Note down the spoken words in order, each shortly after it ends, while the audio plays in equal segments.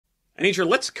Anisha,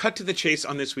 let's cut to the chase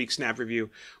on this week's Snap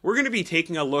Review. We're going to be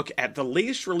taking a look at the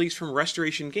latest release from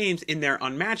Restoration Games in their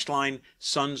Unmatched line,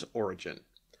 Sun's Origin.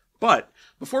 But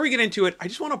before we get into it, I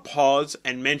just want to pause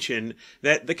and mention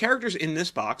that the characters in this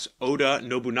box, Oda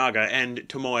Nobunaga and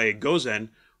Tomoe Gozen,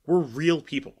 were real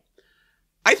people.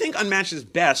 I think Unmatched is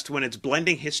best when it's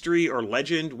blending history or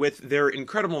legend with their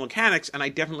incredible mechanics, and I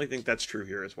definitely think that's true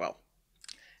here as well.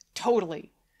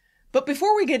 Totally. But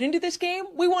before we get into this game,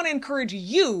 we want to encourage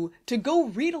you to go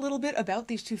read a little bit about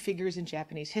these two figures in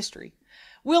Japanese history.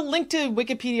 We'll link to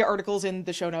Wikipedia articles in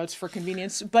the show notes for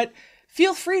convenience, but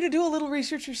feel free to do a little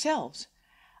research yourselves.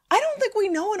 I don't think we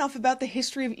know enough about the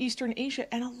history of Eastern Asia,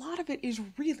 and a lot of it is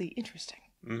really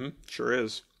interesting. Sure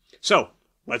is. So,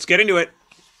 let's get into it.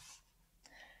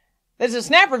 This is a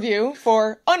Snap Review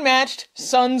for Unmatched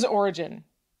Sun's Origin.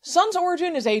 Sun's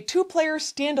Origin is a 2-player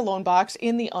standalone box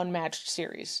in the Unmatched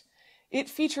series. It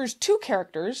features 2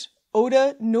 characters,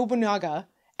 Oda Nobunaga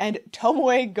and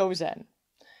Tomoe Gozen.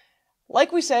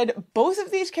 Like we said, both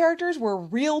of these characters were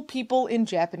real people in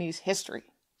Japanese history.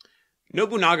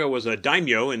 Nobunaga was a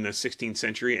daimyo in the 16th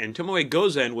century, and Tomoe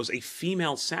Gozen was a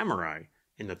female samurai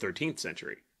in the 13th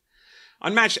century.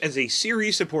 Unmatched as a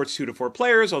series supports 2 to 4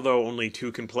 players, although only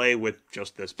 2 can play with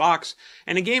just this box,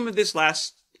 and a game of this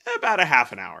lasts about a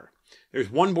half an hour. There's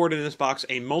 1 board in this box,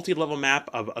 a multi-level map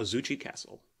of Azuchi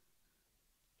Castle.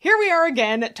 Here we are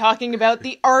again, talking about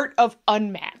the art of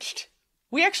Unmatched.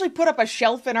 We actually put up a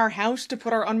shelf in our house to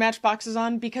put our Unmatched boxes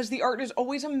on because the art is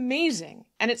always amazing,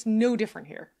 and it's no different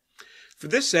here. For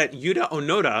this set, Yuta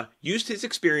Onoda used his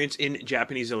experience in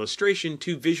Japanese illustration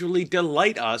to visually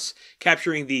delight us,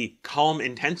 capturing the calm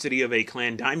intensity of a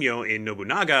clan daimyo in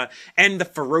Nobunaga and the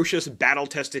ferocious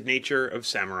battle-tested nature of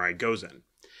Samurai Gozen.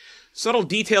 Subtle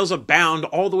details abound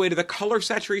all the way to the color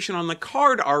saturation on the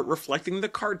card art reflecting the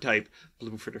card type,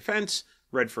 blue for defense,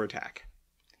 red for attack.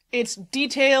 It's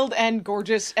detailed and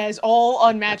gorgeous as all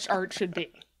Unmatched art should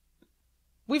be.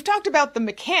 We've talked about the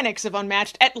mechanics of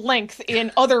Unmatched at length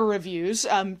in other reviews,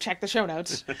 check the show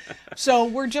notes, so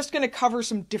we're just going to cover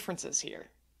some differences here.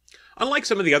 Unlike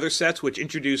some of the other sets which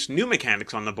introduce new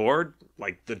mechanics on the board,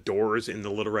 like the doors in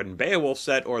the Little Red and Beowulf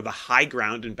set or the high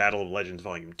ground in Battle of Legends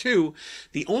Volume 2,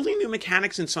 the only new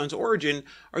mechanics in Sun's Origin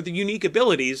are the unique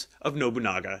abilities of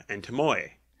Nobunaga and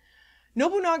Tomoe.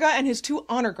 Nobunaga and his 2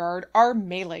 honor guard are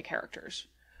melee characters.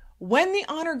 When the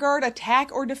honor guard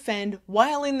attack or defend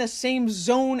while in the same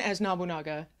zone as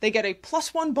Nobunaga, they get a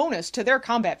 +1 bonus to their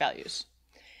combat values.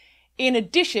 In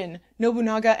addition,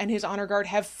 Nobunaga and his honor guard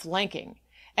have flanking.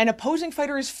 An opposing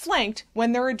fighter is flanked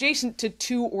when they're adjacent to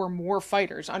 2 or more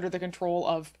fighters under the control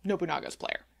of Nobunaga's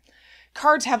player.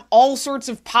 Cards have all sorts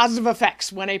of positive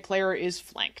effects when a player is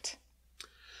flanked.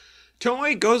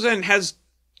 Tomoe Gozen has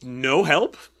no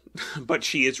help, but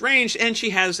she is ranged, and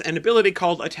she has an ability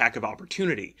called Attack of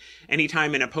Opportunity.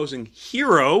 Anytime an opposing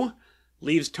hero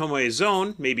leaves Tomoe's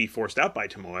zone, maybe forced out by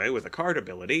Tomoe with a card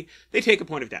ability, they take a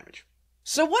point of damage.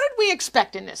 So what did we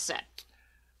expect in this set?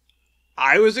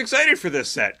 I was excited for this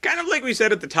set. Kind of like we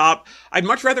said at the top, I'd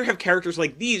much rather have characters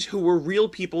like these who were real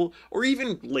people, or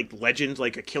even like legends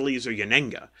like Achilles or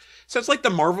Yanenga. Sets like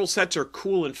the Marvel sets are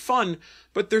cool and fun,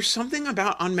 but there's something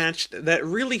about Unmatched that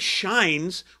really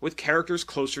shines with characters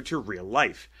closer to real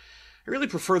life. I really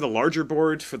prefer the larger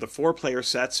boards for the 4-player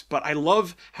sets, but I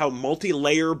love how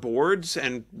multi-layer boards,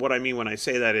 and what I mean when I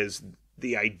say that is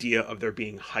the idea of there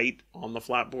being height on the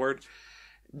flat board,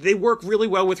 they work really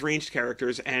well with ranged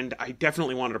characters, and I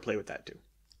definitely wanted to play with that too.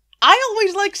 I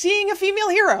always like seeing a female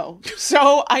hero,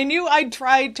 so I knew I'd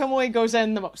try Tomoe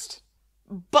Gozen the most.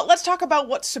 But let's talk about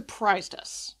what surprised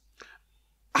us.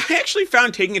 I actually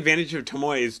found taking advantage of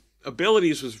Tomoe's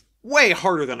abilities was way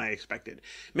harder than I expected.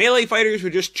 Melee fighters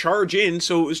would just charge in,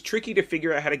 so it was tricky to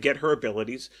figure out how to get her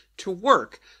abilities to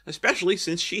work, especially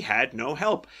since she had no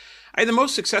help. I had the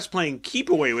most success playing keep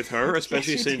away with her,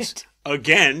 especially Yes, since, did.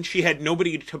 again, she had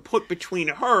nobody to put between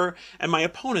her and my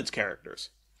opponent's characters.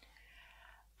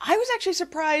 I was actually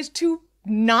surprised to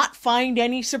not find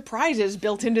any surprises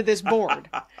built into this board.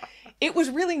 It was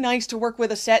really nice to work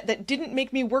with a set that didn't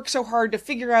make me work so hard to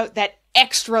figure out that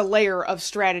extra layer of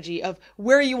strategy of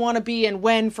where you want to be and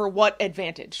when for what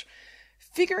advantage.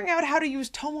 Figuring out how to use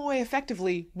Tomoe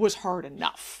effectively was hard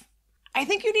enough. I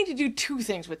think you need to do 2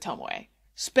 things with Tomoe.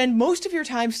 Spend most of your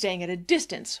time staying at a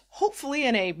distance, hopefully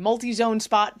in a multi-zone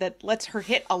spot that lets her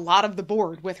hit a lot of the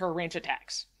board with her range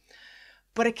attacks.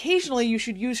 But occasionally you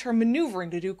should use her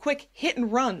maneuvering to do quick hit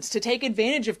and runs to take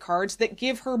advantage of cards that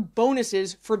give her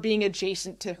bonuses for being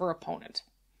adjacent to her opponent.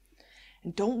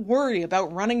 And don't worry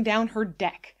about running down her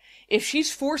deck. If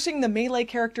she's forcing the melee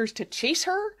characters to chase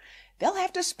her, they'll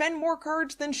have to spend more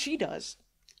cards than she does.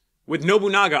 With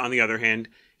Nobunaga, on the other hand,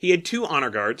 he had 2 honor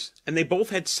guards, and they both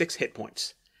had 6 hit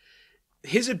points.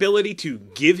 His ability to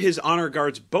give his honor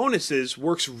guards bonuses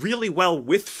works really well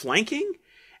with flanking,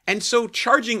 and so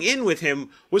charging in with him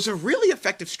was a really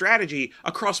effective strategy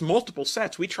across multiple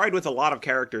sets. We tried with a lot of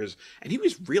characters, and he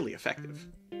was really effective.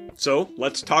 So,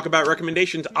 let's talk about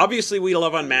recommendations. Obviously, we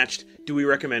love Unmatched. Do we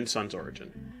recommend Sun's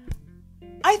Origin?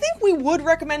 I think we would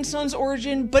recommend Sun's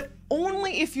Origin, but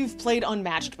only if you've played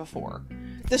Unmatched before.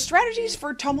 The strategies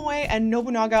for Tomoe and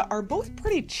Nobunaga are both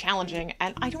pretty challenging,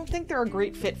 and I don't think they're a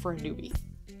great fit for a newbie.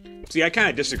 See, I kind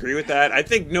of disagree with that. I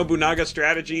think Nobunaga's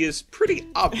strategy is pretty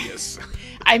obvious.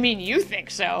 I mean, you think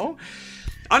so.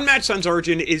 Unmatched Sun's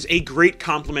Origin is a great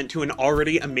complement to an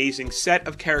already amazing set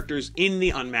of characters in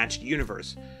the Unmatched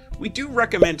universe. We do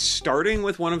recommend starting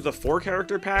with one of the 4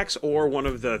 character packs or one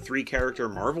of the 3 character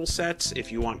Marvel sets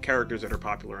if you want characters that are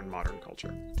popular in modern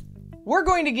culture. We're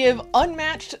going to give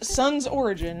Unmatched Sun's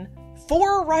Origin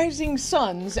 4 Rising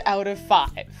Suns out of 5.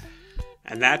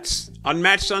 And that's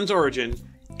Unmatched Sun's Origin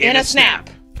in a snap.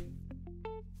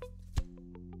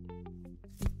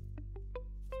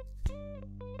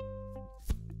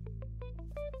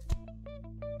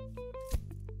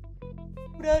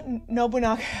 Oda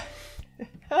Nobunaga.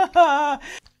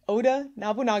 Oda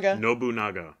Nobunaga.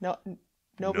 Nobunaga.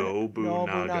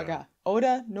 Nobunaga.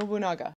 Oda Nobunaga.